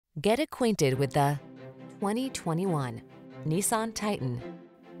Get acquainted with the 2021 Nissan Titan.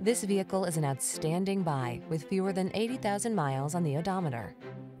 This vehicle is an outstanding buy with fewer than 80,000 miles on the odometer.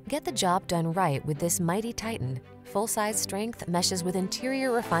 Get the job done right with this mighty Titan. Full-size strength meshes with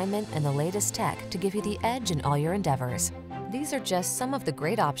interior refinement and the latest tech to give you the edge in all your endeavors. These are just some of the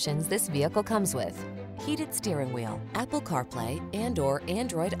great options this vehicle comes with: heated steering wheel, Apple CarPlay and/or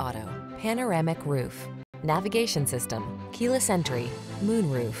Android Auto, panoramic roof, navigation system, keyless entry,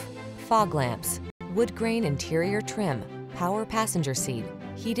 moonroof, fog lamps, wood grain interior trim, power passenger seat,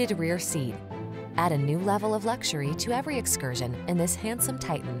 heated rear seat. Add a new level of luxury to every excursion in this handsome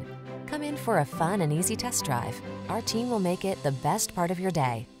Titan. Come in for a fun and easy test drive. Our team will make it the best part of your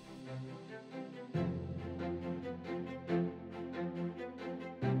day.